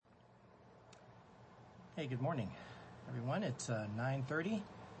Hey, good morning, everyone. It's 9:30.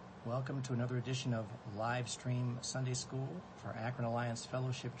 Welcome to another edition of Live Stream Sunday School for Akron Alliance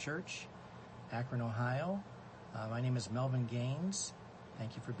Fellowship Church, Akron, Ohio. My name is Melvin Gaines.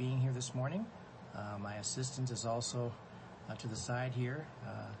 Thank you for being here this morning. My assistant is also to the side here,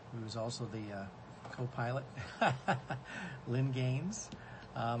 who is also the co-pilot, Lynn Gaines.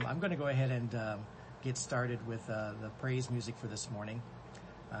 I'm going to go ahead and get started with the praise music for this morning.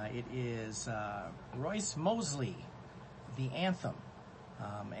 It is Royce Mosley, The Anthem,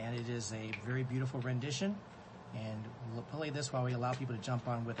 and it is a very beautiful rendition, and we'll play this while we allow people to jump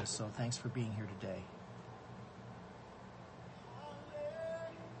on with us, so thanks for being here today.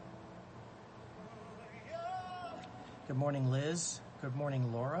 Good morning, Liz. Good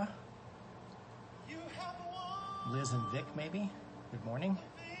morning, Laura. Liz and Vic, maybe. Good morning.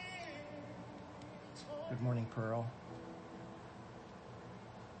 Good morning, Pearl.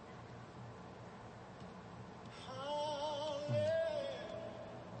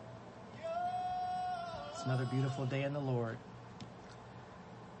 It's another beautiful day in the Lord.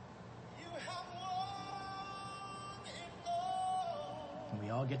 And we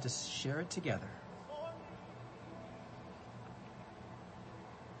all get to share it together.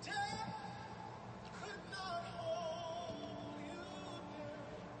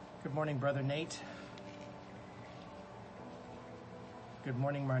 Good morning, Brother Nate. Good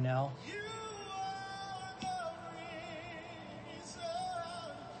morning, Marnell.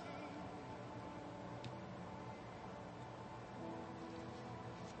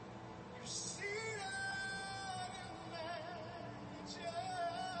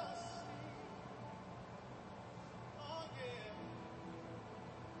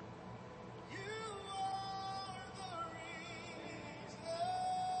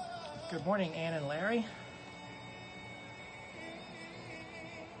 Good morning, Ann and Larry.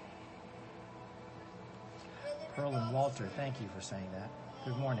 Pearl and Walter, thank you for saying that.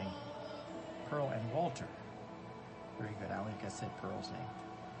 Good morning. Pearl and Walter. Very good. I think I said Pearl's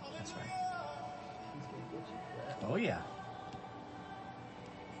name. That's right. Oh, yeah.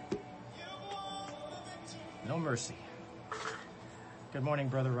 No mercy. Good morning,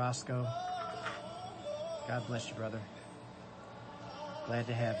 Brother Roscoe. God bless you, brother. Glad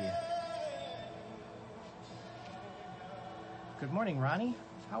to have you. Good morning, Ronnie.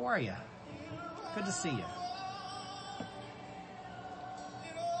 How are you? Good to see you.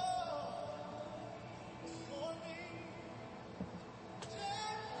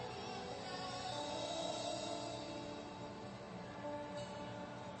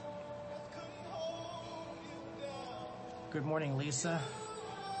 Good morning, Lisa.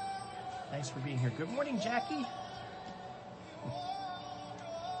 Thanks for being here. Good morning, Jackie.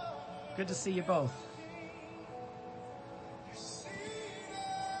 Good to see you both.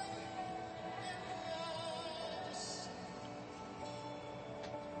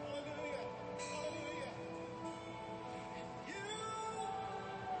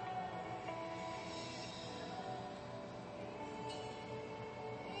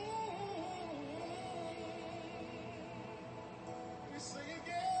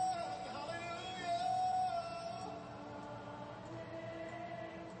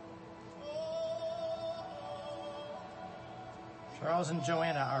 Charles and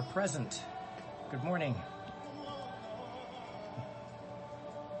Joanna are present. Good morning.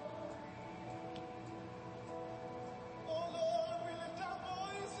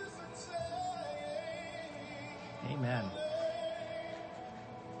 Amen.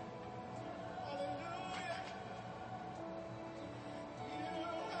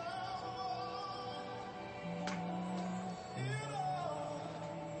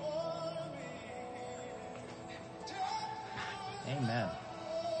 Amen.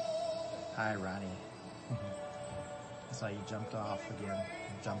 Hi, Ronnie. I saw you jumped off again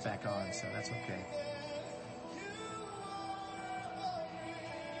and jumped back on, so that's okay.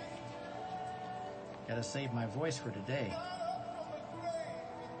 Gotta save my voice for today.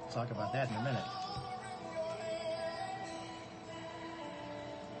 Talk about that in a minute.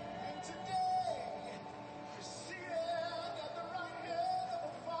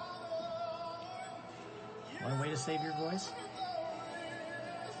 One way to save your voice?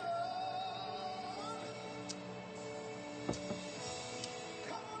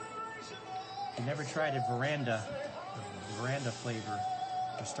 If you never tried a veranda, the veranda flavor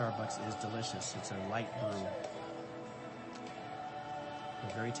for Starbucks is delicious. It's a light brew.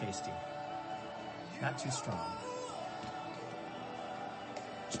 But very tasty. Not too strong.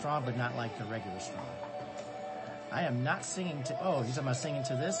 Strong, but not like the regular strong. I am not singing to... Oh, you're talking about singing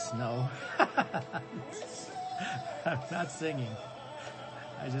to this? No. I'm not singing.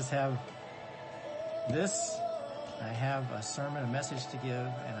 I just have I have a sermon, a message to give,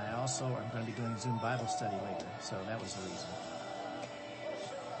 and I also am going to be doing Zoom Bible study later. So that was the reason.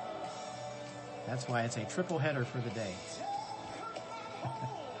 That's why it's a triple header for the day.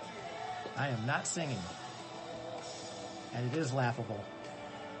 I am not singing. And it is laughable.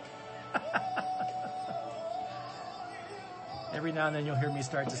 Every now and then you'll hear me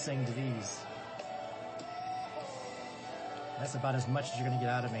start to sing to these. That's about as much as you're going to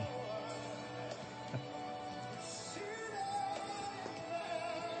get out of me.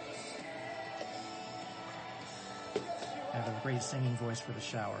 I have a great singing voice for the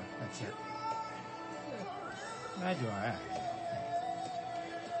shower. That's it. I do all right.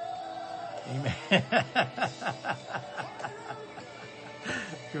 Amen.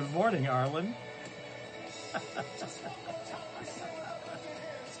 Good morning, Arlen.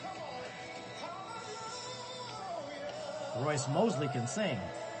 Royce Mosley can sing.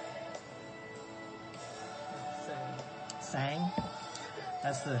 Sang?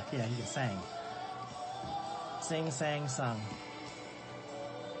 That's he can sing. Sing, sang, sung.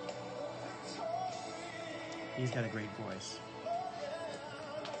 He's got a great voice.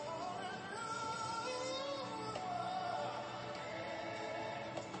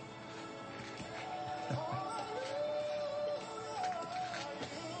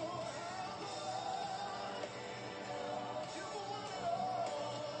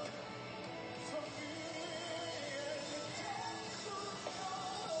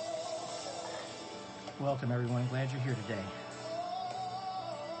 Welcome, everyone. Glad you're here today.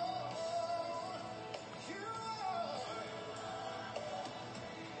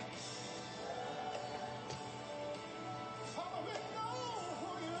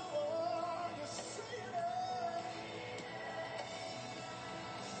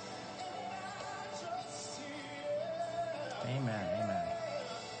 Amen. Amen.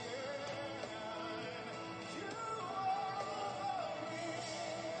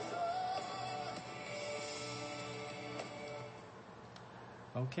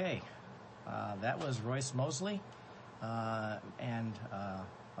 Okay, that was Royce Mosley, and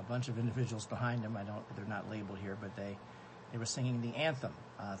a bunch of individuals behind him. They're not labeled here, but they were singing the anthem.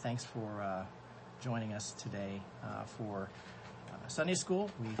 Thanks for joining us today for Sunday School.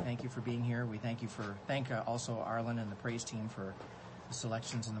 We thank you for being here. We thank also Arlen and the praise team for the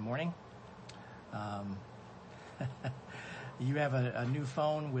selections in the morning. You have a new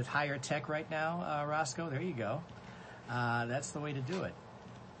phone with higher tech right now, Roscoe. There you go. That's the way to do it.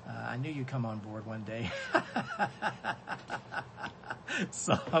 I knew you'd come on board one day.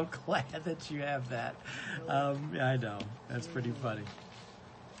 So I'm glad that you have that. I know. That's pretty funny.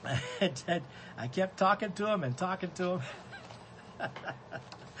 I kept talking to him.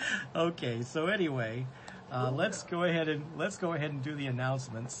 Okay, so anyway, let's go ahead and do the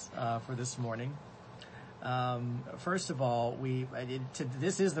announcements for this morning. First of all,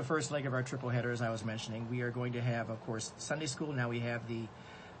 this is the first leg of our triple header, as I was mentioning. We are going to have, of course, Sunday School. Now we have the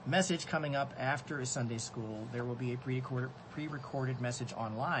message coming up after Sunday School. There will be a pre-recorded message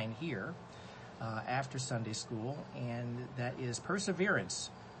online here after Sunday School, and that is Perseverance,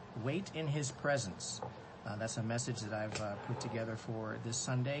 Wait in His Presence. That's a message that I've put together for this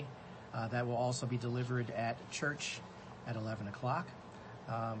Sunday. That will also be delivered at church at 11 o'clock.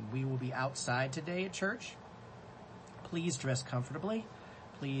 We will be outside today at church. Please dress comfortably.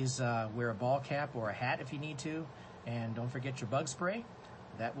 Please wear a ball cap or a hat if you need to. And don't forget your bug spray.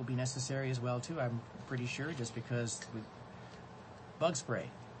 That will be necessary as well, too, I'm pretty sure, just because bug spray.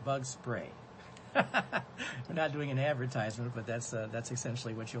 We're not doing an advertisement, but that's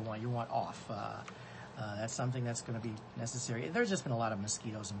essentially what you'll want. You want off. That's something that's going to be necessary. There's just been a lot of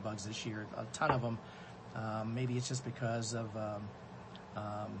mosquitoes and bugs this year, a ton of them. Maybe it's just because of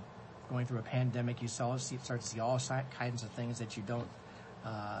going through a pandemic. You start to see all kinds of things that you don't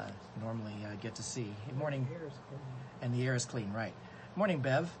normally get to see. Good morning. And the air is clean, right. Morning,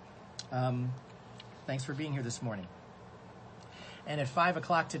 Bev. Thanks for being here this morning. And at 5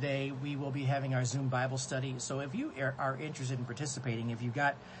 o'clock today, we will be having our Zoom Bible study. So if you are interested in participating, if you've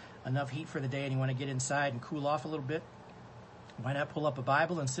got enough heat for the day and you want to get inside and cool off a little bit, why not pull up a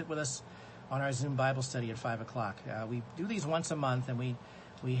Bible and sit with us on our Zoom Bible study at 5 o'clock. We do these once a month, and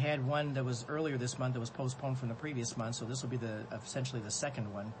we had one that was earlier this month that was postponed from the previous month, so this will be essentially the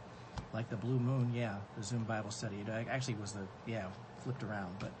second one, like the Blue Moon, the Zoom Bible study. It actually was flipped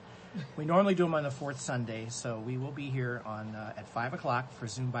around, but we normally do them on the fourth Sunday, so we will be here at 5 o'clock for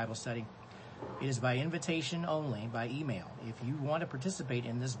Zoom Bible study. It is by invitation only, by email. If you want to participate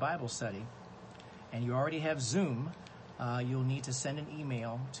in this Bible study and you already have Zoom, you'll need to send an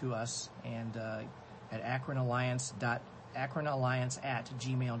email to us and at akronalliance.org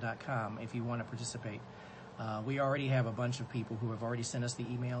akronalliance@gmail.com if you want to participate. We already have a bunch of people who have already sent us the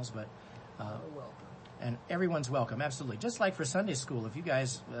emails, but welcome. And everyone's welcome, absolutely. Just like for Sunday school, if you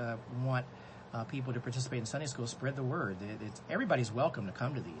guys want people to participate in Sunday school, spread the word. Everybody's welcome to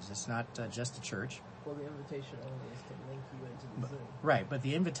come to these. It's not just a church. Well, the invitation only is to link you into the Zoom. Right, but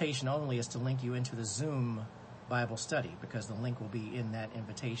the invitation only is to link you into the Zoom Bible study, because the link will be in that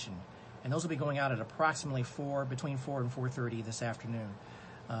invitation. And those will be going out at approximately between 4 and 4:30 this afternoon,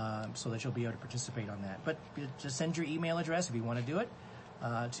 so that you'll be able to participate on that. But just send your email address if you want to do it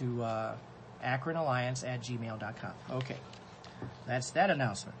to akronalliance@gmail.com. Okay, that's that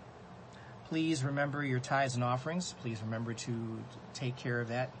announcement. Please remember your tithes and offerings. Please remember to take care of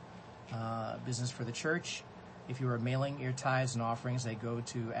that business for the church. If you are mailing your tithes and offerings, they go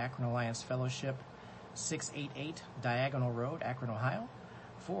to Akron Alliance Fellowship, 688 Diagonal Road, Akron, Ohio,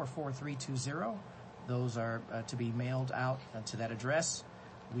 44320. Those are to be mailed out to that address.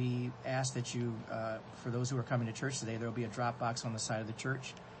 We ask that you, for those who are coming to church today, there will be a drop box on the side of the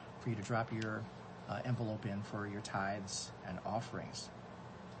church for you to drop your envelope in for your tithes and offerings.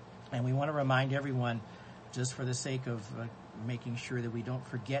 And we want to remind everyone, just for the sake of making sure that we don't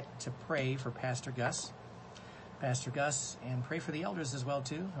forget to pray for Pastor Gus, and pray for the elders as well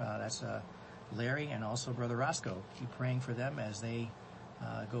too. That's Larry and also Brother Roscoe. Keep praying for them as they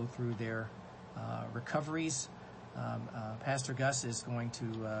go through their recoveries. Pastor Gus is going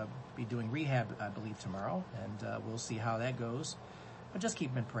to be doing rehab, I believe, tomorrow, and we'll see how that goes. But just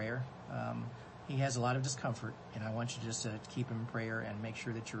keep him in prayer. He has a lot of discomfort, and I want you just to keep him in prayer and make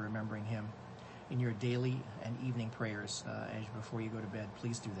sure that you're remembering him in your daily and evening prayers before you go to bed.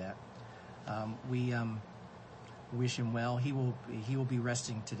 Please do that. We wish him well. He will be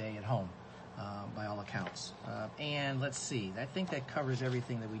resting today at home, by all accounts. And let's see. I think that covers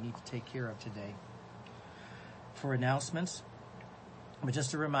everything that we need to take care of today. For announcements, but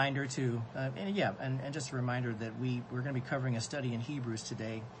just a reminder to, and just a reminder that we're going to be covering a study in Hebrews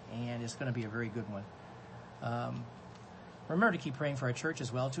today, and it's going to be a very good one. Remember to keep praying for our church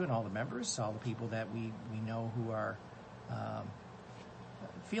as well too, and all the members, all the people that we know who are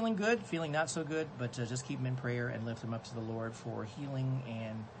feeling good, feeling not so good, but just keep them in prayer and lift them up to the Lord for healing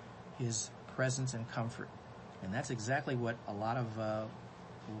and His presence and comfort. And that's exactly what a lot of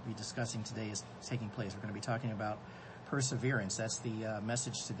we'll be discussing today is taking place. We're going to be talking about perseverance. That's the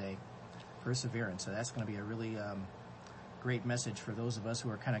message today, perseverance. So that's going to be a really great message for those of us who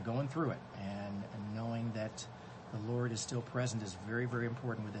are kind of going through it, and knowing that the Lord is still present is very, very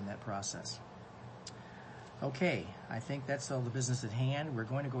important within that process. Okay, I think that's all the business at hand. We're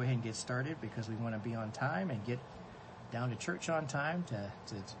going to go ahead and get started because we want to be on time and get down to church on time to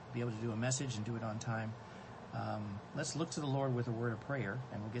be able to do a message and do it on time. Let's look to the Lord with a word of prayer,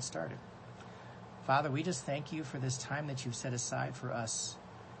 and we'll get started. Father, we just thank you for this time that you've set aside for us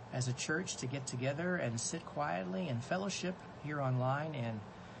as a church to get together and sit quietly and fellowship here online and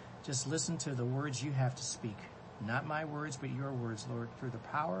just listen to the words you have to speak. Not my words, but your words, Lord, through the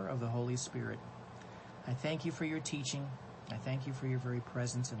power of the Holy Spirit. I thank you for your teaching. I thank you for your very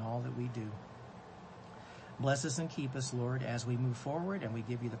presence in all that we do. Bless us and keep us, Lord, as we move forward, and we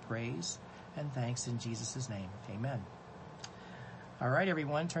give you the praise and thanks in Jesus' name. Amen. All right,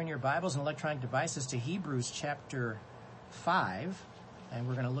 everyone, turn your Bibles and electronic devices to Hebrews chapter 5, and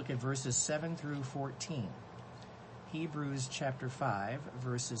we're going to look at verses 7 through 14. Hebrews chapter 5,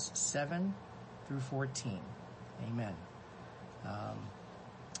 verses 7 through 14. Amen.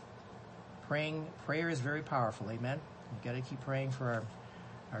 Prayer is very powerful. Amen. We've got to keep praying for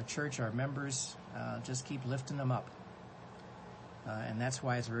our church, our members. Just keep lifting them up. And that's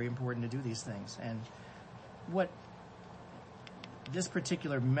why it's very important to do these things. And what this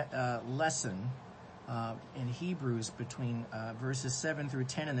particular lesson in Hebrews between verses 7 through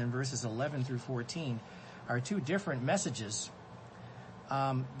 10 and then verses 11 through 14 are two different messages.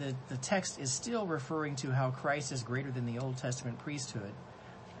 The text is still referring to how Christ is greater than the Old Testament priesthood,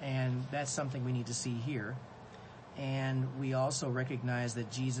 and that's something we need to see here. And we also recognize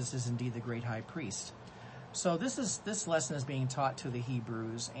that Jesus is indeed the great high priest. So this lesson is being taught to the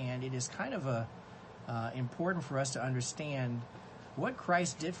Hebrews, and it is kind of important for us to understand what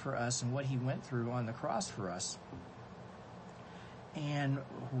Christ did for us and what he went through on the cross for us, and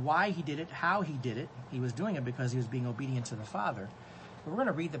why he did it, how he did it. He was doing it because he was being obedient to the Father. But we're going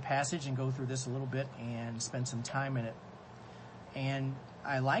to read the passage and go through this a little bit and spend some time in it. And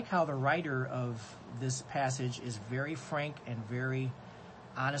I like how the writer of this passage is very frank and very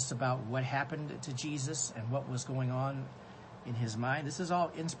honest about what happened to Jesus and what was going on in his mind. This is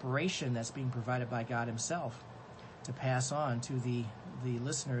all inspiration that's being provided by God himself to pass on to the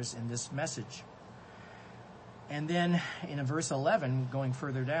listeners in this message. And then in verse 11, going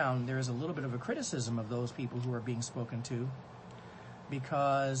further down, there is a little bit of a criticism of those people who are being spoken to,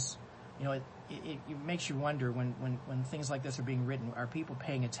 because, it makes you wonder when things like this are being written, are people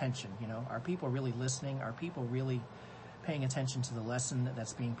paying attention? Are people really listening? Are people really paying attention to the lesson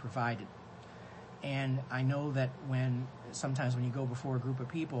that's being provided? And I know that sometimes when you go before a group of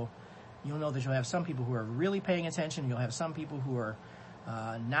people, you'll know that you'll have some people who are really paying attention. You'll have some people who are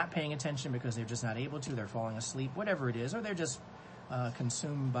not paying attention because they're just not able to. They're falling asleep, whatever it is, or they're just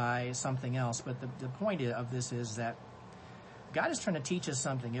consumed by something else. But the point of this is that God is trying to teach us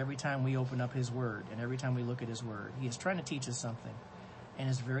something every time we open up His Word and every time we look at His Word. He is trying to teach us something. And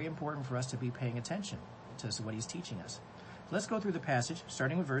it's very important for us to be paying attention to what He's teaching us. Let's go through the passage,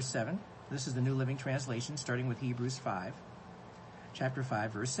 starting with verse 7. This is the New Living Translation, starting with Hebrews 5, chapter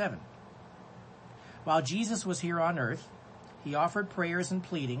 5, verse 7. While Jesus was here on earth, He offered prayers and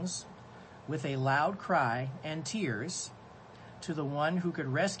pleadings with a loud cry and tears to the one who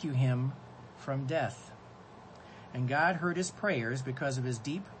could rescue Him from death. And God heard His prayers because of His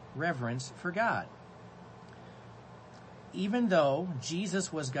deep reverence for God. Even though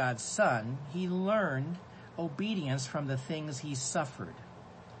Jesus was God's Son, He learned obedience from the things He suffered.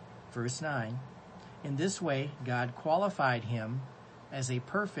 Verse 9, in this way, God qualified Him as a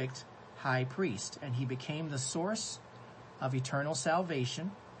perfect high priest, and He became the source of eternal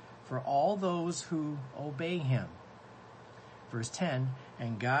salvation for all those who obey Him. Verse 10,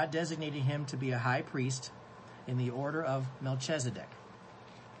 and God designated Him to be a high priest in the order of Melchizedek.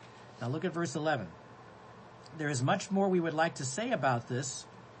 Now look at verse 11. There is much more we would like to say about this,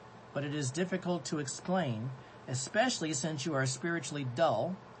 but it is difficult to explain, especially since you are spiritually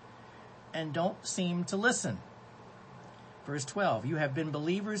dull and don't seem to listen. Verse 12, you have been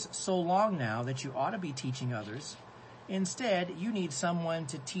believers so long now that you ought to be teaching others. Instead, you need someone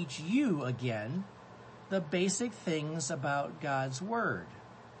to teach you again the basic things about God's Word.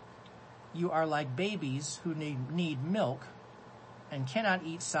 You are like babies who need milk and cannot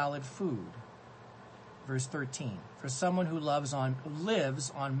eat solid food. Verse 13, for someone who lives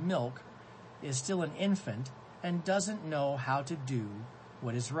on milk is still an infant and doesn't know how to do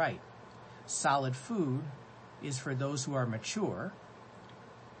what is right. Solid food is for those who are mature,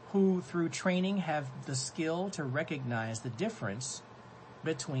 who through training have the skill to recognize the difference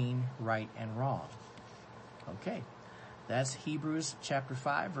between right and wrong. Okay, that's Hebrews chapter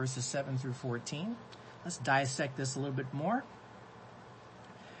 5, verses 7 through 14. Let's dissect this a little bit more.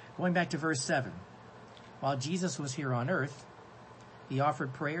 Going back to verse 7. While Jesus was here on earth, He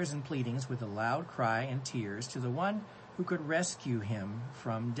offered prayers and pleadings with a loud cry and tears to the one who could rescue Him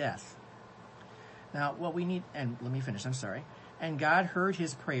from death. Now, what we need, and let me finish, I'm sorry. And God heard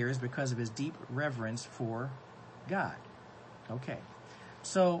His prayers because of His deep reverence for God. Okay.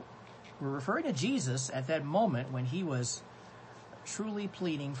 So, we're referring to Jesus at that moment when He was truly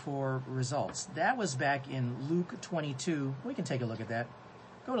pleading for results. That was back in Luke 22. We can take a look at that.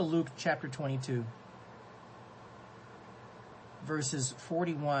 Go to Luke chapter 22, verses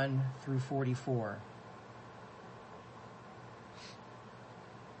 41 through 44.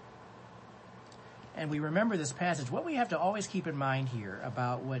 And we remember this passage. What we have to always keep in mind here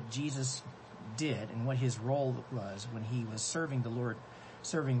about what Jesus did and what His role was when He was serving the Lord,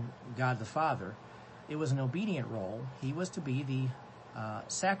 serving God the Father, it was an obedient role. He was to be the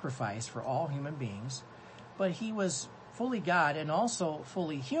sacrifice for all human beings, but He was fully God and also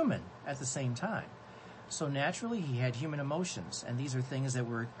fully human at the same time. So naturally, He had human emotions, and these are things that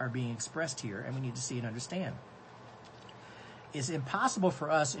are being expressed here, and we need to see and understand. It's impossible for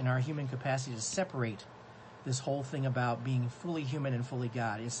us in our human capacity to separate this whole thing about being fully human and fully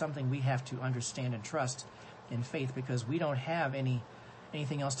God. It's something we have to understand and trust in faith, because we don't have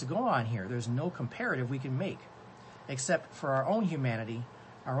anything else to go on here. There's no comparative we can make, except for our own humanity,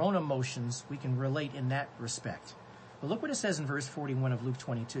 our own emotions. We can relate in that respect. But look what it says in verse 41 of Luke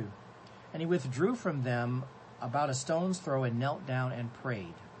 22. And He withdrew from them about a stone's throw and knelt down and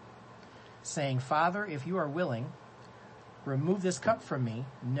prayed, saying, Father, if you are willing, remove this cup from me.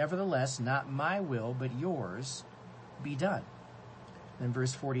 Nevertheless, not my will, but yours be done. Then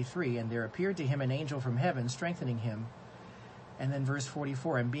verse 43, and there appeared to Him an angel from heaven, strengthening Him. And then verse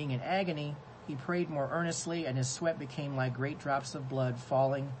 44, and being in agony, He prayed more earnestly, and His sweat became like great drops of blood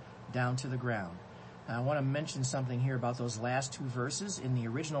falling down to the ground. Now, I want to mention something here about those last two verses. In the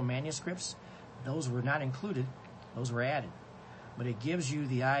original manuscripts, those were not included. Those were added. But it gives you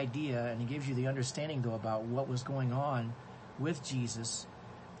the idea, and it gives you the understanding, though, about what was going on with Jesus.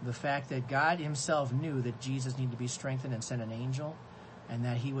 The fact that God Himself knew that Jesus needed to be strengthened and sent an angel, and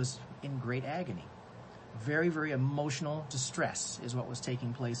that He was in great agony. Very, very emotional distress is what was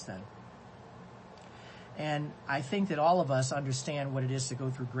taking place then. And I think that all of us understand what it is to go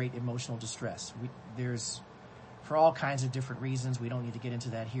through great emotional distress. There's, for all kinds of different reasons, we don't need to get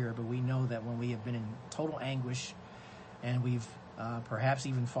into that here, but we know that when we have been in total anguish and we've perhaps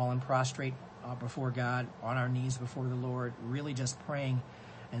even fallen prostrate before God, on our knees before the Lord, really just praying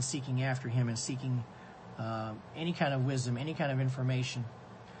and seeking after Him and seeking any kind of wisdom, any kind of information.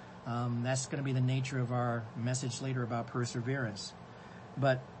 That's going to be the nature of our message later about perseverance.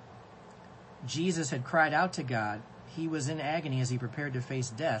 But Jesus had cried out to God. He was in agony as he prepared to face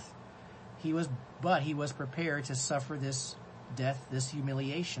death. He was prepared to suffer this death, this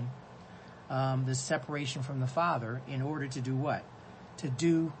humiliation, this separation from the Father in order to do what? To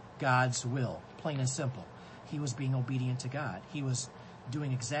do God's will, plain and simple. He was being obedient to God. He was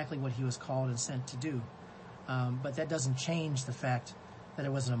doing exactly what he was called and sent to do. But that doesn't change the fact that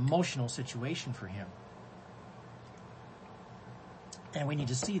it was an emotional situation for him. And we need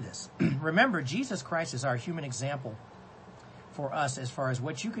to see this. Remember, Jesus Christ is our human example for us as far as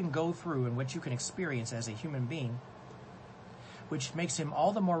what you can go through and what you can experience as a human being, which makes him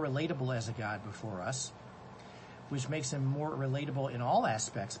all the more relatable as a God before us, which makes him more relatable in all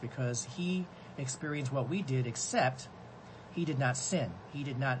aspects because he experienced what we did, except he did not sin. He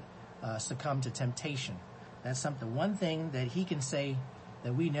did not succumb to temptation. That's one thing that he can say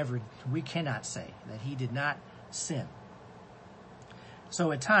that we cannot say, that he did not sin.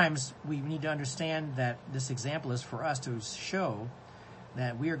 So at times, we need to understand that this example is for us to show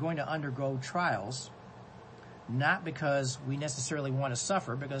that we are going to undergo trials, not because we necessarily want to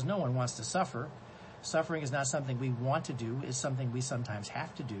suffer, because no one wants to suffer. Suffering is not something we want to do. It's something we sometimes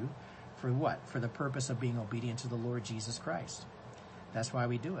have to do. For what? For the purpose of being obedient to the Lord Jesus Christ. That's why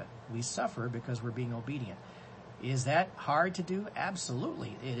we do it. We suffer because we're being obedient. Is that hard to do?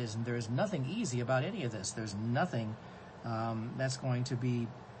 Absolutely. It is. There's nothing easy about any of this. There's nothing that's going to be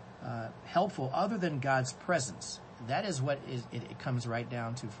helpful other than God's presence. That is what it comes right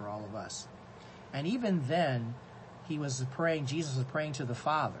down to for all of us. And even then, Jesus was praying to the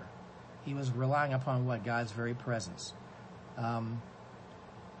Father. He was relying upon what? God's very presence.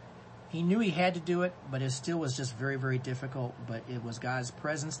 He knew he had to do it, but it still was just very, very difficult. But it was God's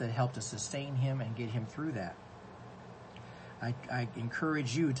presence that helped to sustain him and get him through that. I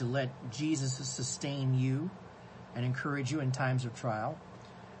encourage you to let Jesus sustain you and encourage you in times of trial.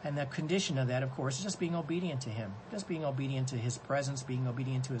 And the condition of that, of course, is just being obedient to him. Just being obedient to his presence, being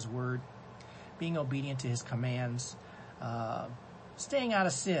obedient to his word, being obedient to his commands, staying out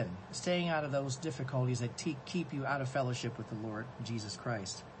of sin, staying out of those difficulties that keep you out of fellowship with the Lord Jesus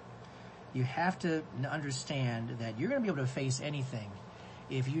Christ. You have to understand that you're going to be able to face anything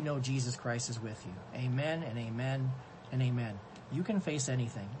if you know Jesus Christ is with you. Amen and amen and amen. You can face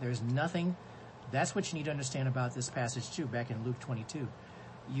anything. There's nothing. That's what you need to understand about this passage too, back in Luke 22.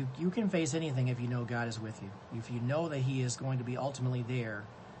 You can face anything if you know God is with you. If you know that he is going to be ultimately there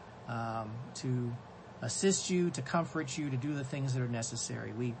to assist you, to comfort you, to do the things that are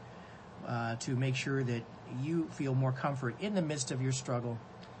necessary. To make sure that you feel more comfort in the midst of your struggle,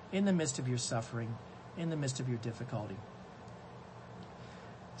 in the midst of your suffering, in the midst of your difficulty.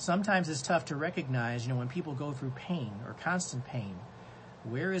 Sometimes it's tough to recognize, when people go through pain or constant pain,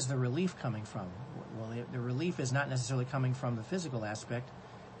 where is the relief coming from? Well, the relief is not necessarily coming from the physical aspect.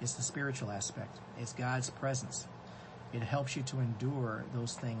 It's the spiritual aspect. It's God's presence. It helps you to endure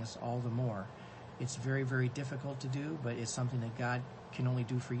those things all the more. It's very, very difficult to do, but it's something that God can only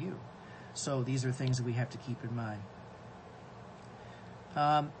do for you. So these are things that we have to keep in mind.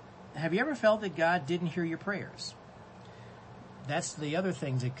 Have you ever felt that God didn't hear your prayers? That's the other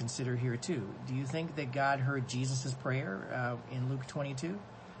thing to consider here too. Do you think that God heard Jesus' prayer in Luke 22?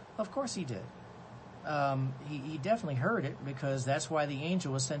 Of course he did. He definitely heard it because that's why the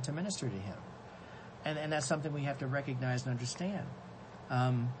angel was sent to minister to him. And that's something we have to recognize and understand.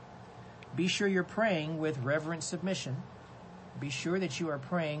 Be sure you're praying with reverent submission. Be sure that you are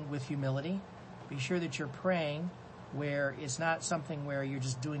praying with humility. Be sure that you're praying where it's not something where you're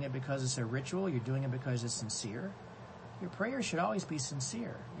just doing it because it's a ritual. You're doing it because it's sincere. Your prayer should always be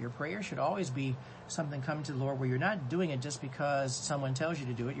sincere. Your prayer should always be something coming to the Lord where you're not doing it just because someone tells you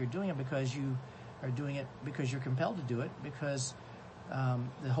to do it. You're doing it because you are doing it because you're compelled to do it, because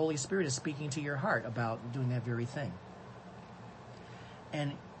the Holy Spirit is speaking to your heart about doing that very thing.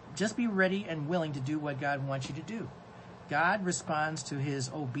 And just be ready and willing to do what God wants you to do. God responds to his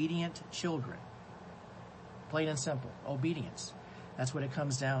obedient children. Plain and simple. Obedience. That's what it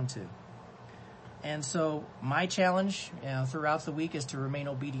comes down to. And so my challenge throughout the week is to remain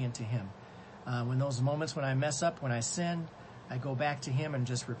obedient to him. When those moments when I mess up, when I sin, I go back to him and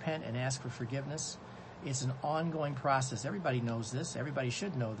just repent and ask for forgiveness. It's an ongoing process. Everybody knows this. Everybody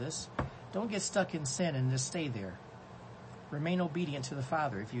should know this. Don't get stuck in sin and just stay there. Remain obedient to the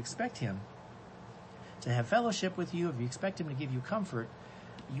Father. If you expect him to have fellowship with you, if you expect him to give you comfort,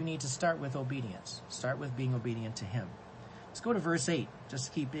 you need to start with obedience. Start with being obedient to him. Let's go to verse 8, just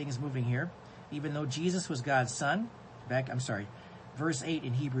to keep things moving here. Even though Jesus was God's son, verse 8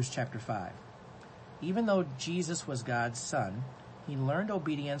 in Hebrews chapter 5. Even though Jesus was God's son, he learned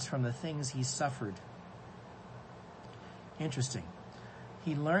obedience from the things he suffered. Interesting.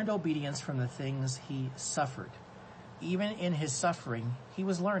 He learned obedience from the things he suffered. Even in his suffering, he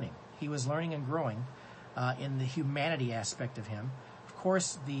was learning. He was learning and growing in the humanity aspect of him. Of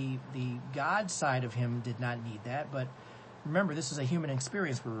course, the God side of him did not need that, but remember, this is a human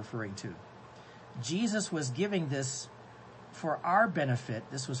experience we're referring to. Jesus was giving this for our benefit.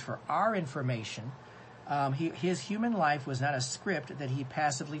 This was for our information. His human life was not a script that he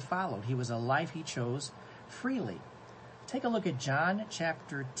passively followed. He was a life he chose freely. Take a look at John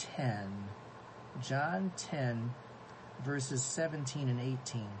chapter 10. John 10, verses 17 and 18.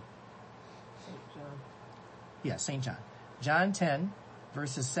 St. John. Yeah, St. John. John 10,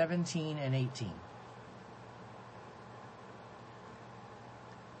 verses 17 and 18.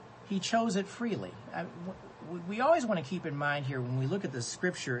 He chose it freely. We always want to keep in mind here when we look at the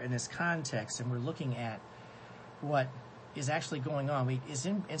scripture in this context and we're looking at what is actually going on.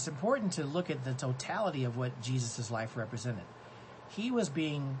 It's important to look at the totality of what Jesus' life represented. He was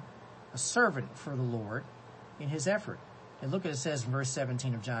being a servant for the Lord in his effort. And look at it says in verse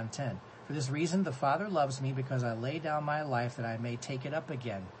 17 of John 10. For this reason the Father loves me, because I lay down my life that I may take it up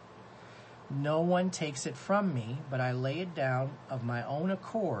again. No one takes it from me, but I lay it down of my own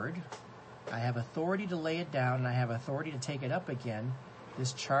accord. I have authority to lay it down, and I have authority to take it up again.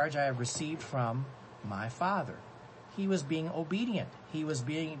 This charge I have received from my Father. He was being obedient. He was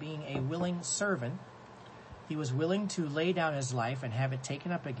being a willing servant. He was willing to lay down his life and have it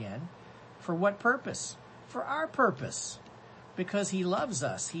taken up again. For what purpose? For our purpose. Because he loves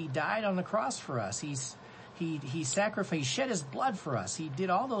us. He died on the cross for us. He sacrificed, he shed his blood for us. He did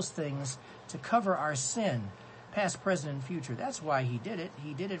all those things to cover our sin, past, present, and future. That's why he did it.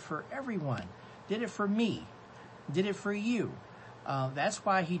 He did it for everyone. Did it for me. Did it for you. That's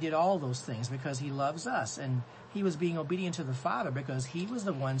why he did all those things, because he loves us. And he was being obedient to the Father because he was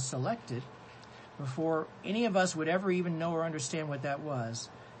the one selected before any of us would ever even know or understand what that was,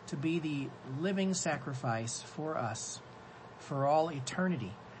 to be the living sacrifice for us for all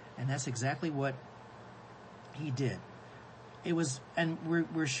eternity. And that's exactly what he did. It was, and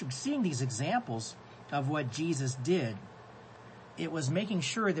we're seeing these examples of what Jesus did. It was making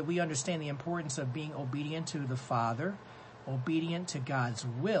sure that we understand the importance of being obedient to the Father, obedient to God's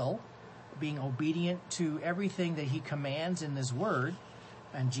will, being obedient to everything that he commands in his word.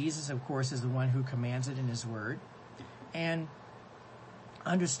 And Jesus, of course, is the one who commands it in his word. And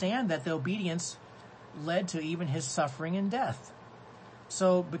understand that the obedience led to even his suffering and death.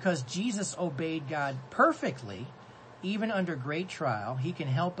 So because Jesus obeyed God perfectly, even under great trial, he can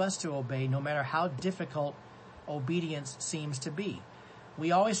help us to obey no matter how difficult obedience seems to be.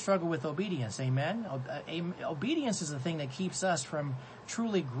 We always struggle with obedience, amen? Obedience is the thing that keeps us from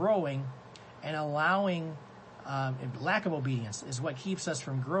truly growing and allowing, lack of obedience is what keeps us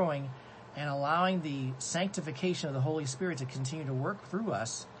from growing and allowing the sanctification of the Holy Spirit to continue to work through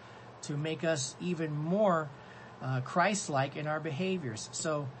us to make us even more Christ-like in our behaviors.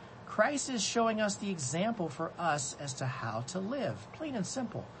 So Christ is showing us the example for us as to how to live, plain and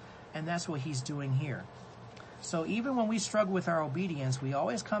simple. And that's what he's doing here. So even when we struggle with our obedience, we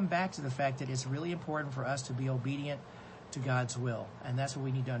always come back to the fact that it's really important for us to be obedient to God's will. And that's what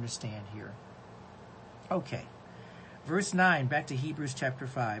we need to understand here. Okay. Verse 9, back to Hebrews chapter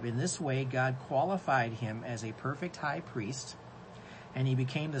 5. In this way, God qualified him as a perfect high priest, and he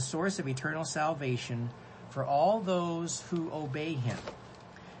became the source of eternal salvation for all those who obey him.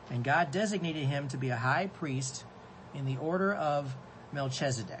 And God designated him to be a high priest in the order of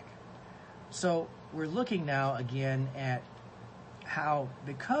Melchizedek. So we're looking now again at how,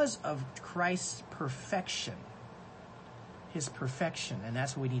 because of Christ's perfection, his perfection, and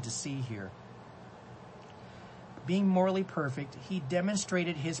that's what we need to see here. Being morally perfect, he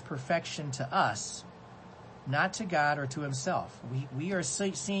demonstrated his perfection to us, not to God or to himself. We are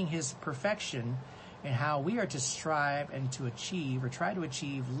seeing his perfection and how we are to strive and to achieve or try to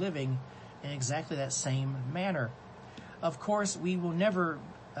achieve living in exactly that same manner. Of course, we will never,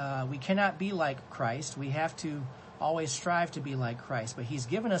 we cannot be like Christ. We have to always strive to be like Christ, but he's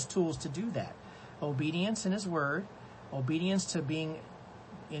given us tools to do that. Obedience in his word, obedience to being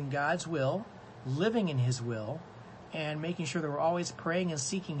in God's will, living in his will, and making sure that we're always praying and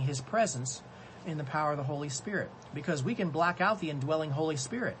seeking his presence in the power of the Holy Spirit. Because we can block out the indwelling Holy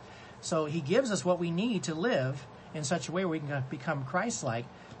Spirit. So he gives us what we need to live in such a way where we can become Christ-like.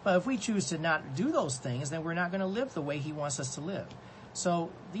 But if we choose to not do those things, then we're not going to live the way he wants us to live.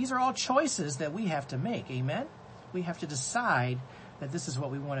 So these are all choices that we have to make. Amen? We have to decide that this is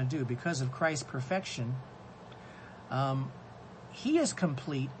what we want to do. Because of Christ's perfection, he is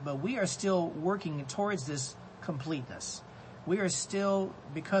complete, but we are still working towards this completeness. We are still,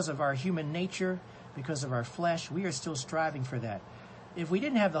 because of our human nature, because of our flesh, we are still striving for that. If we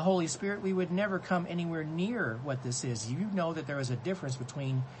didn't have the Holy Spirit, we would never come anywhere near what this is. You know that there is a difference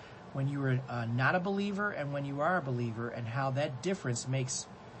between when you are not a believer and when you are a believer, and how that difference makes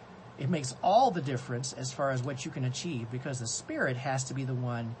all the difference as far as what you can achieve, because the Spirit has to be the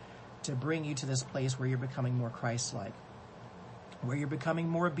one to bring you to this place where you're becoming more Christ-like, where you're becoming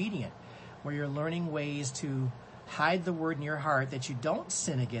more obedient, where you're learning ways to hide the word in your heart that you don't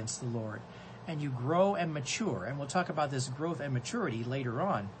sin against the Lord, and you grow and mature. And we'll talk about this growth and maturity later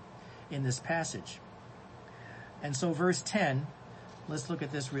on in this passage. And so verse 10, let's look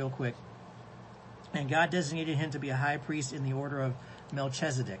at this real quick. And God designated him to be a high priest in the order of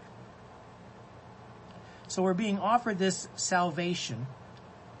Melchizedek. So we're being offered this salvation,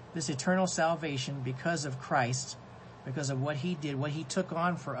 this eternal salvation, because of Christ, because of what he did, what he took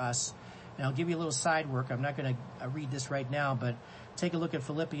on for us. And I'll give you a little side work. I'm not going to read this right now, but take a look at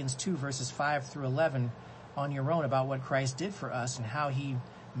Philippians 2, verses 5 through 11 on your own about what Christ did for us and how he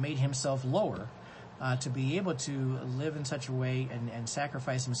made himself lower to be able to live in such a way and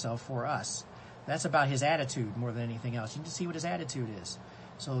sacrifice himself for us. That's about his attitude more than anything else. You need to see what his attitude is.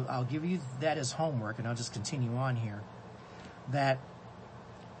 So I'll give you that as homework, and I'll just continue on here. That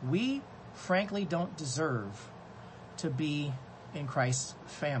we, frankly, don't deserve to be in Christ's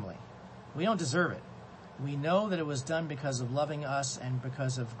family. We don't deserve it. We know that it was done because of loving us and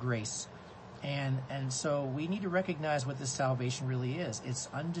because of grace. And so we need to recognize what this salvation really is. It's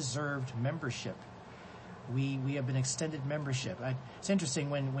undeserved membership. We have been extended membership. It's interesting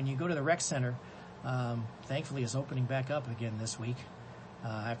when you go to the rec center, thankfully it's opening back up again this week,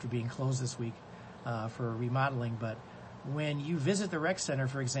 after being closed this week for remodeling. But when you visit the rec center,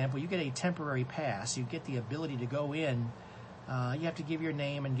 for example, you get a temporary pass. You get the ability to go in. You have to give your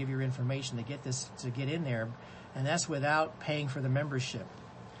name and give your information to get in there, and that's without paying for the membership.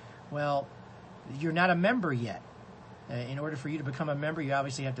 Well, you're not a member yet. In order for you to become a member, you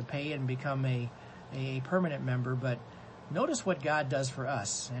obviously have to pay and become a permanent member. But notice what God does for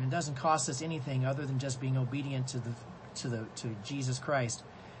us, and it doesn't cost us anything other than just being obedient to Jesus Christ.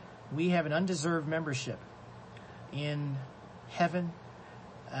 We have an undeserved membership in heaven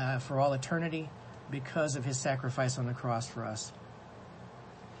for all eternity, because of his sacrifice on the cross for us.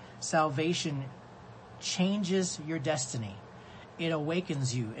 Salvation changes your destiny. It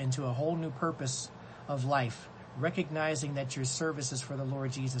awakens you into a whole new purpose of life, recognizing that your service is for the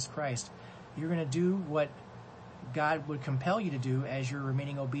Lord Jesus Christ. You're going to do what God would compel you to do as you're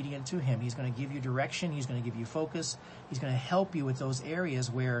remaining obedient to him. He's going to give you direction. He's going to give you focus. He's going to help you with those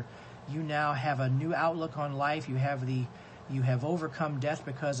areas where you now have a new outlook on life. You have overcome death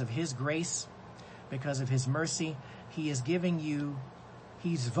because of his grace, because of his mercy. He is giving you,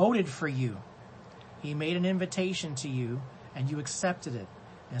 he's voted for you. He made an invitation to you, and you accepted it.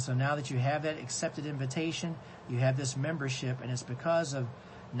 And so now that you have that accepted invitation, you have this membership, and it's because of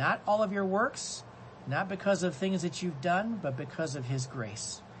not all of your works, not because of things that you've done, but because of his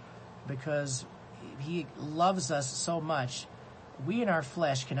grace. Because he loves us so much. We in our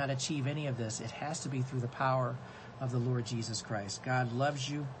flesh cannot achieve any of this. It has to be through the power of the Lord Jesus Christ. God loves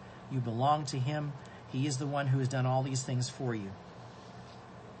you. You belong to him. He is the one who has done all these things for you.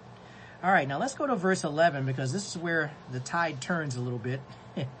 All right, now let's go to verse 11, because this is where the tide turns a little bit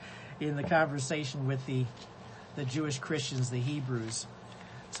in the conversation with the Jewish Christians, the Hebrews.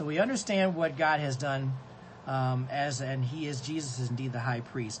 So we understand what God has done, and Jesus is indeed the high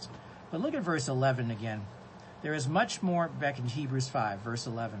priest. But look at verse 11 again. There is much more, back in Hebrews 5, verse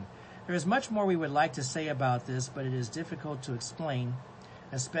 11. There is much more we would like to say about this, but it is difficult to explain,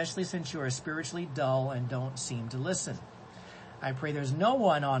 especially since you are spiritually dull and don't seem to listen. I pray there's no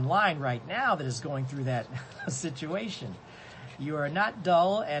one online right now that is going through that situation. You are not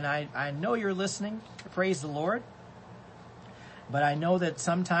dull, and I know you're listening. Praise the Lord. But I know that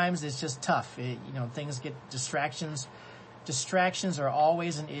sometimes it's just tough. Things get distractions. Distractions are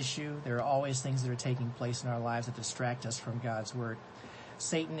always an issue. There are always things that are taking place in our lives that distract us from God's word.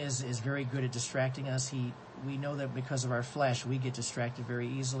 Satan is very good at distracting us. We know that because of our flesh, we get distracted very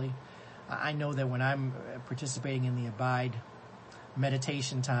easily. I know that when I'm participating in the Abide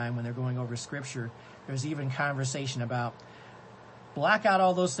meditation time, when they're going over scripture, there's even conversation about block out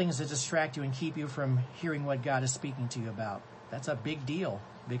all those things that distract you and keep you from hearing what God is speaking to you about. That's a big deal.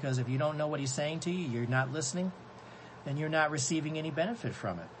 because if you don't know what he's saying to you, you're not listening, then you're not receiving any benefit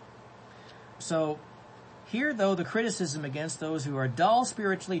from it. So here, though, the criticism against those who are dull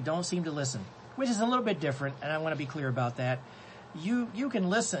spiritually don't seem to listen, which is a little bit different, and I want to be clear about that. You can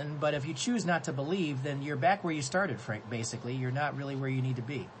listen, but if you choose not to believe, then you're back where you started, Frank, basically. You're not really where you need to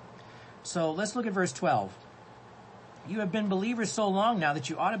be. So let's look at verse 12. You have been believers so long now that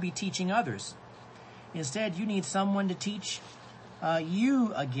you ought to be teaching others. Instead, you need someone to teach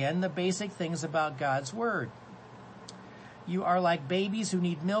you again the basic things about God's Word. You are like babies who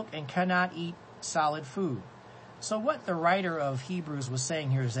need milk and cannot eat solid food. So what the writer of Hebrews was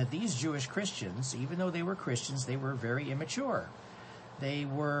saying here is that these Jewish Christians, even though they were Christians, they were very immature. They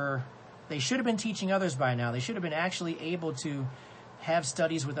should have been teaching others by now. They should have been actually able to have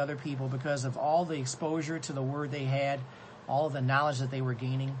studies with other people because of all the exposure to the Word they had, all of the knowledge that they were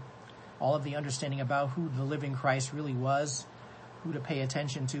gaining, all of the understanding about who the living Christ really was, who to pay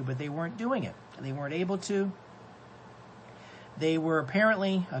attention to, but they weren't doing it. They weren't able to. They were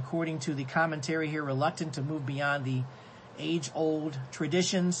apparently, according to the commentary here, reluctant to move beyond the age-old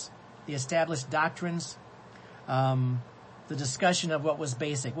traditions, the established doctrines, the discussion of what was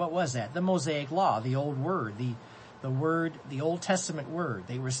basic. What was that? The Mosaic Law, the Old Word, the Old Testament Word.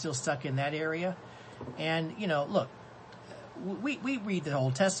 They were still stuck in that area. And, look, we read the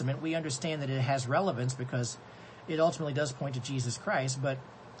Old Testament. We understand that it has relevance because it ultimately does point to Jesus Christ. But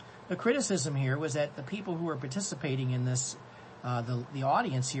the criticism here was that the people who were participating in this, the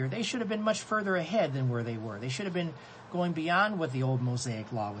audience here, they should have been much further ahead than where they were. They should have been going beyond what the old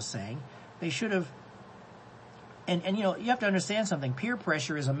Mosaic Law was saying. They should have, and you have to understand something. Peer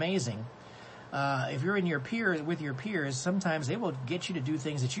pressure is amazing. If you're with your peers, sometimes they will get you to do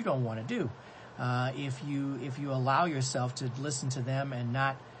things that you don't want to do. If you allow yourself to listen to them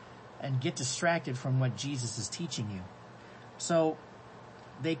and get distracted from what Jesus is teaching you. So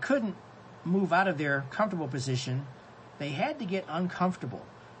they couldn't move out of their comfortable position. They had to get uncomfortable.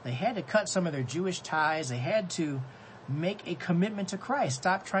 They had to cut some of their Jewish ties. They had to make a commitment to Christ.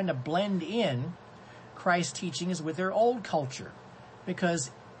 Stop trying to blend in Christ's teachings with their old culture.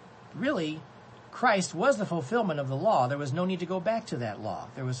 Because really, Christ was the fulfillment of the law. There was no need to go back to that law.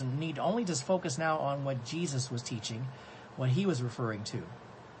 There was a need only to focus now on what Jesus was teaching, what he was referring to.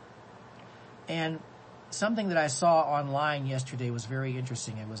 And something that I saw online yesterday was very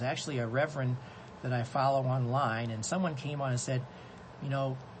interesting. It was actually a reverend that I follow online, and someone came on and said,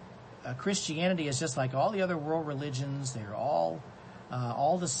 Christianity is just like all the other world religions. They're all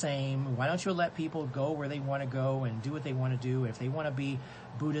the same. Why don't you let people go where they want to go and do what they want to do? If they want to be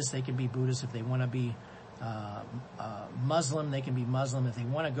Buddhist, they can be Buddhist. If they want to be Muslim, they can be Muslim. If they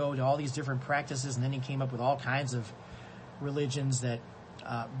want to go to all these different practices, and then he came up with all kinds of religions that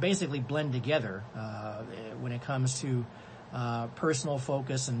basically blend together when it comes to personal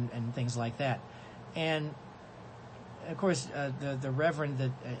focus and things like that. And of course, the reverend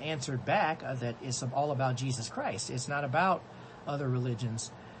that answered back that it's all about Jesus Christ. It's not about other religions.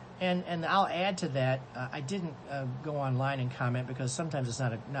 And I'll add to that. I didn't go online and comment because sometimes it's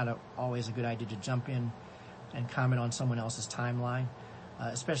not always a good idea to jump in and comment on someone else's timeline,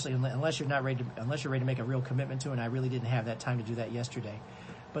 especially unless you're ready to make a real commitment to it. And I really didn't have that time to do that yesterday.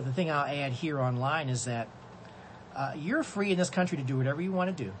 But the thing I'll add here online is that you're free in this country to do whatever you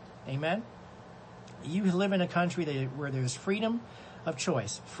want to do. Amen? You live in a country where there's freedom of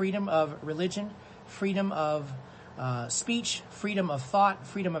choice, freedom of religion, freedom of speech, freedom of thought,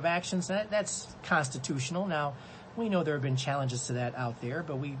 freedom of actions. That's constitutional. Now, we know there have been challenges to that out there,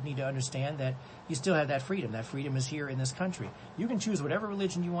 but we need to understand that you still have that freedom. That freedom is here in this country. You can choose whatever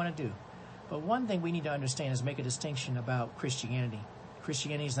religion you want to do. But one thing we need to understand is make a distinction about Christianity.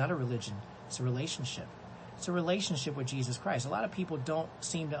 Christianity is not a religion. It's a relationship. It's a relationship with Jesus Christ. A lot of people don't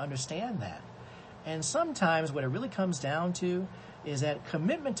seem to understand that. And sometimes what it really comes down to is that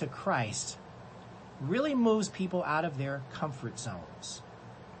commitment to Christ really moves people out of their comfort zones.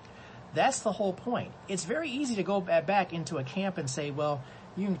 That's the whole point. It's very easy to go back into a camp and say, well,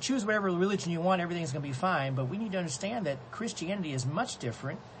 you can choose whatever religion you want, everything's going to be fine, but we need to understand that Christianity is much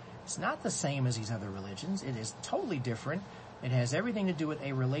different. It's not the same as these other religions. It is totally different. It has everything to do with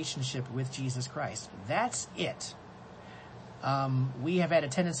a relationship with Jesus Christ. That's it. We have had a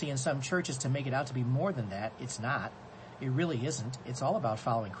tendency in some churches to make it out to be more than that. It's not. It really isn't. It's all about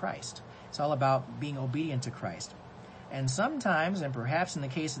following Christ. It's all about being obedient to Christ. And sometimes, and perhaps in the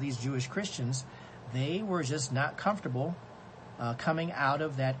case of these Jewish Christians, they were just not comfortable coming out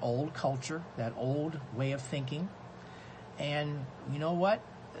of that old culture, that old way of thinking. And you know what?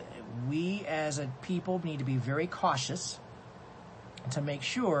 We as a people need to be very cautious to make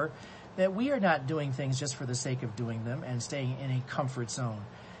sure that we are not doing things just for the sake of doing them and staying in a comfort zone.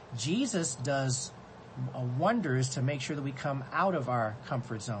 Jesus does wonders to make sure that we come out of our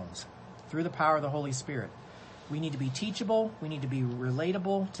comfort zones through the power of the Holy Spirit. We need to be teachable. We need to be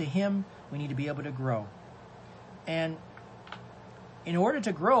relatable to Him. We need to be able to grow. And in order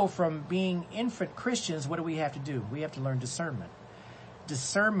to grow from being infant Christians, what do we have to do? We have to learn discernment.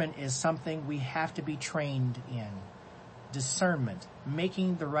 Discernment is something we have to be trained in. Discernment,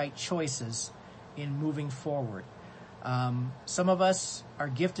 making the right choices in moving forward. Some of us are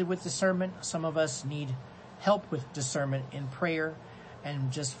gifted with discernment. Some of us need help with discernment in prayer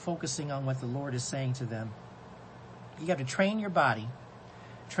and just focusing on what the Lord is saying to them. You have to train your body,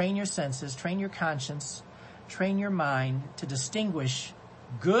 train your senses, train your conscience, train your mind to distinguish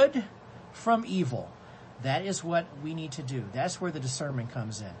good from evil. That is what we need to do. That's where the discernment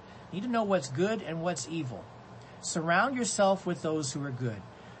comes in. You need to know what's good and what's evil. Surround yourself with those who are good.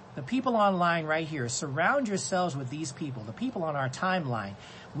 The people online right here, surround yourselves with these people, the people on our timeline.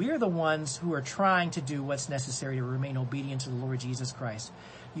 We are the ones who are trying to do what's necessary to remain obedient to the Lord Jesus Christ.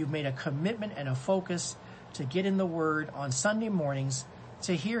 You've made a commitment and a focus to get in the Word on Sunday mornings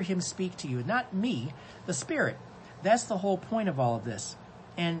to hear Him speak to you. Not me, the Spirit. That's the whole point of all of this.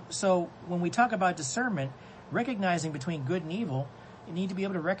 And so when we talk about discernment, recognizing between good and evil, you need to be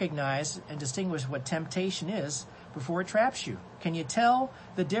able to recognize and distinguish what temptation is before it traps you. Can you tell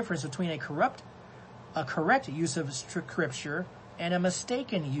the difference between a correct use of Scripture and a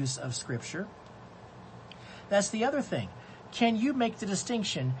mistaken use of Scripture? That's the other thing. Can you make the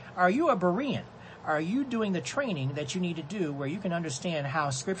distinction? Are you a Berean? Are you doing the training that you need to do where you can understand how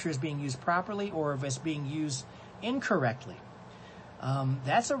Scripture is being used properly or if it's being used incorrectly?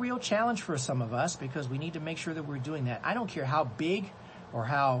 That's a real challenge for some of us because we need to make sure that we're doing that. I don't care how big or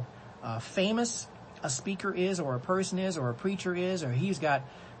how famous a speaker is or a person is or a preacher is or he's got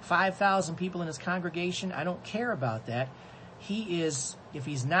 5,000 people in his congregation. I don't care about that. If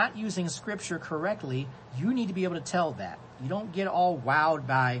he's not using Scripture correctly, you need to be able to tell that. You don't get all wowed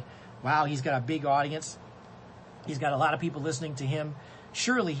by, wow, he's got a big audience. He's got a lot of people listening to him.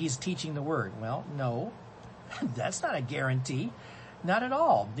 Surely he's teaching the Word. Well, no, that's not a guarantee. Not at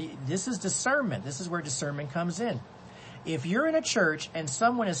all. This is discernment. This is where discernment comes in. If you're in a church and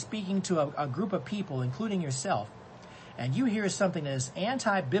someone is speaking to a group of people, including yourself, and you hear something that is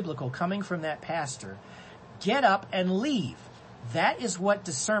anti-biblical coming from that pastor, get up and leave. That is what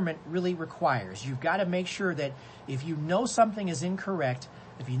discernment really requires. You've got to make sure that if you know something is incorrect,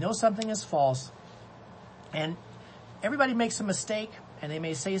 if you know something is false, and everybody makes a mistake, and they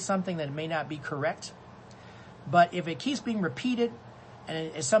may say something that may not be correct, but if it keeps being repeated, and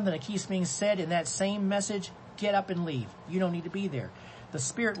it's something that keeps being said in that same message, get up and leave. You don't need to be there. The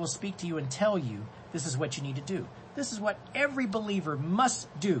Spirit will speak to you and tell you this is what you need to do. This is what every believer must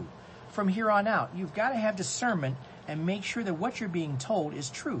do from here on out. You've got to have discernment and make sure that what you're being told is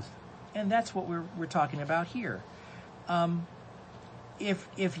truth. And that's what we're talking about here.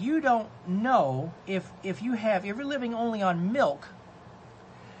 If you don't know, if you're living only on milk,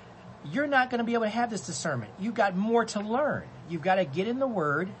 you're not going to be able to have this discernment. You've got more to learn. You've got to get in the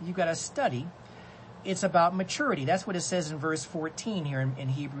Word. You've got to study. It's about maturity. That's what it says in verse 14 here in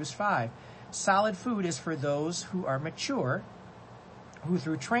Hebrews 5. Solid food is for those who are mature, who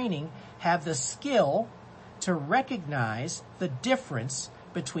through training have the skill to recognize the difference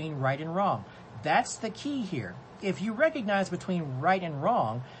between right and wrong. That's the key here. If you recognize between right and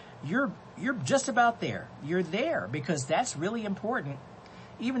wrong, you're just about there. You're there because that's really important.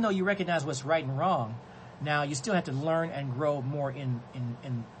 Even though you recognize what's right and wrong, now you still have to learn and grow more in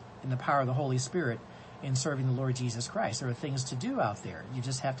the power of the Holy Spirit in serving the Lord Jesus Christ. There are things to do out there. You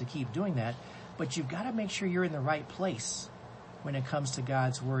just have to keep doing that. But you've got to make sure you're in the right place when it comes to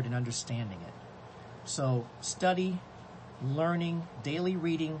God's Word and understanding it. So study, learning, daily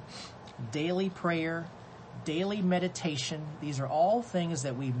reading, daily prayer, daily meditation. These are all things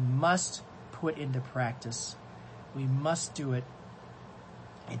that we must put into practice. We must do it.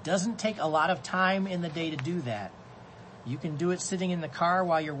 It doesn't take a lot of time in the day to do that. You can do it sitting in the car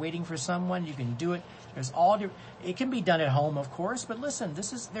while you're waiting for someone. You can do it. It can be done at home, of course, but listen,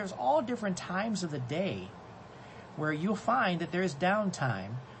 there's all different times of the day where you'll find that there's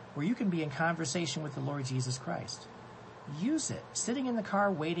downtime where you can be in conversation with the Lord Jesus Christ. Use it. Sitting in the car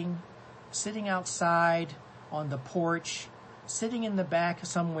waiting, sitting outside on the porch, sitting in the back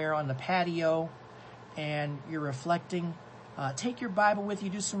somewhere on the patio, and you're reflecting. Take your Bible with you,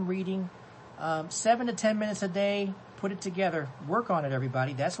 do some reading. 7 to 10 minutes a day, put it together. Work on it,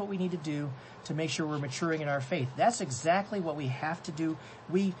 everybody. That's what we need to do to make sure we're maturing in our faith. That's exactly what we have to do.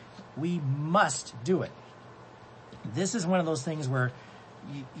 We must do it. This is one of those things where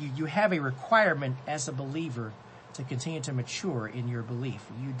you have a requirement as a believer to continue to mature in your belief.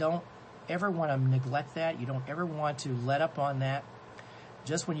 You don't ever want to neglect that. You don't ever want to let up on that.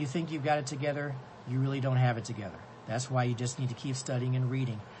 Just when you think you've got it together, you really don't have it together. That's why you just need to keep studying and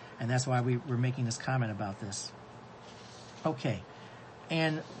reading. And that's why we're making this comment about this. Okay.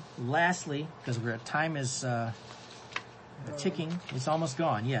 And lastly, because time is ticking, it's almost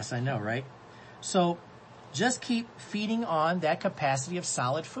gone. Yes, I know, right? So just keep feeding on that capacity of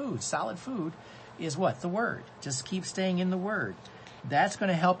solid food. Solid food is what? The Word. Just keep staying in the Word. That's going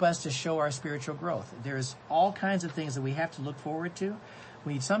to help us to show our spiritual growth. There's all kinds of things that we have to look forward to.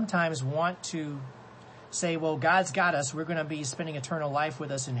 We sometimes want to say, well, God's got us. We're going to be spending eternal life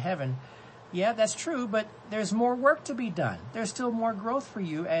with us in heaven. Yeah, that's true, but there's more work to be done. There's still more growth for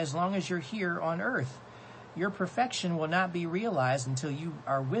you as long as you're here on earth. Your perfection will not be realized until you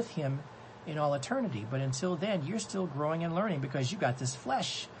are with Him in all eternity. But until then, you're still growing and learning because you got this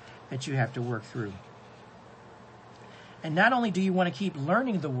flesh that you have to work through. And not only do you want to keep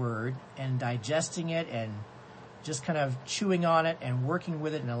learning the Word and digesting it and just kind of chewing on it and working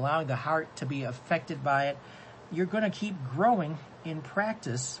with it and allowing the heart to be affected by it, you're going to keep growing in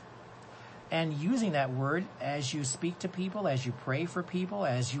practice and using that Word as you speak to people, as you pray for people,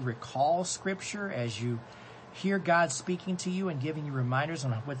 as you recall Scripture, as you hear God speaking to you and giving you reminders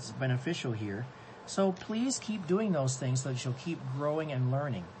on what's beneficial here. So please keep doing those things so that you'll keep growing and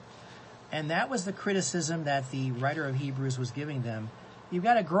learning. And that was the criticism that the writer of Hebrews was giving them. You've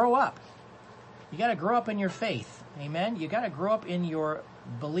got to grow up. You got to grow up in your faith. Amen? You got to grow up in your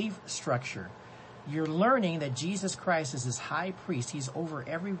belief structure. You're learning that Jesus Christ is this high priest. He's over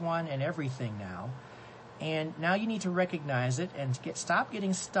everyone and everything now. And now you need to recognize it and stop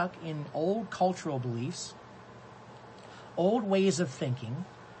getting stuck in old cultural beliefs, old ways of thinking,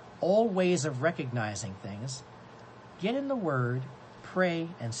 old ways of recognizing things. Get in the Word, pray,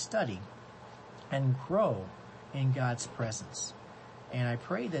 and study, and grow in God's presence. And I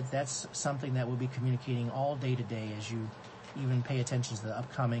pray that that's something that we'll be communicating all day today as you even pay attention to the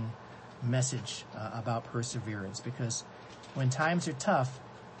upcoming message about perseverance. Because when times are tough,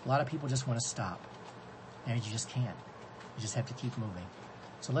 a lot of people just want to stop. And you just can't. You just have to keep moving.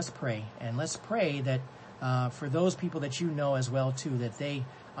 So let's pray. And let's pray that for those people that you know as well, too, that they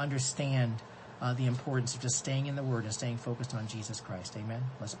understand the importance of just staying in the Word and staying focused on Jesus Christ. Amen?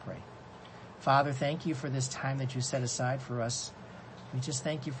 Let's pray. Father, thank you for this time that you set aside for us. We just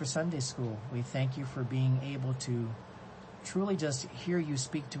thank you for Sunday school. We thank you for being able to truly just hear you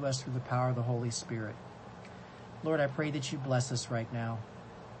speak to us through the power of the Holy Spirit. Lord, I pray that you bless us right now.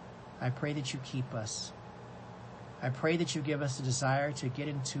 I pray that you keep us. I pray that you give us a desire to get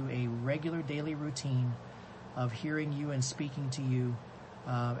into a regular daily routine of hearing you and speaking to you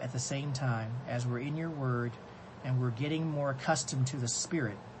at the same time as we're in your Word and we're getting more accustomed to the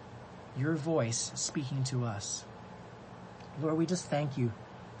Spirit, your voice speaking to us. Lord, we just thank you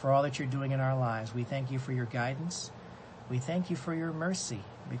for all that you're doing in our lives. We thank you for your guidance. We thank you for your mercy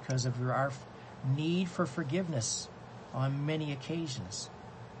because of our need for forgiveness on many occasions.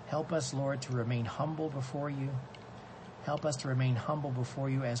 Help us, Lord, to remain humble before you. Help us to remain humble before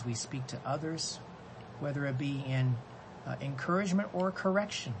you as we speak to others, whether it be in encouragement or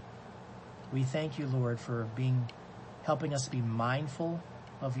correction. We thank you, Lord, for helping us to be mindful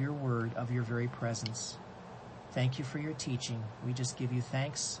of your Word, of your very presence. Thank you for your teaching. We just give you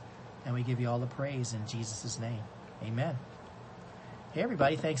thanks and we give you all the praise in Jesus' name. Amen. Hey,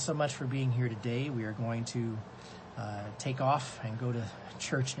 everybody, thanks so much for being here today. We are going to take off and go to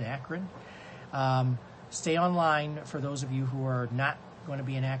church in Akron. Stay online for those of you who are not going to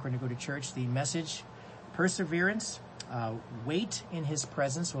be in Akron to go to church. The message, Perseverance, Wait in His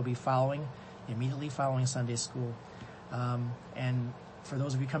Presence, will be immediately following Sunday school. And for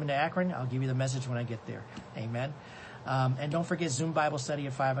those of you coming to Akron, I'll give you the message when I get there. Amen. And don't forget Zoom Bible study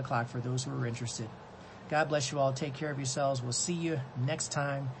at 5 o'clock for those who are interested. God bless you all. Take care of yourselves. We'll see you next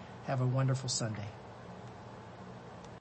time. Have a wonderful Sunday.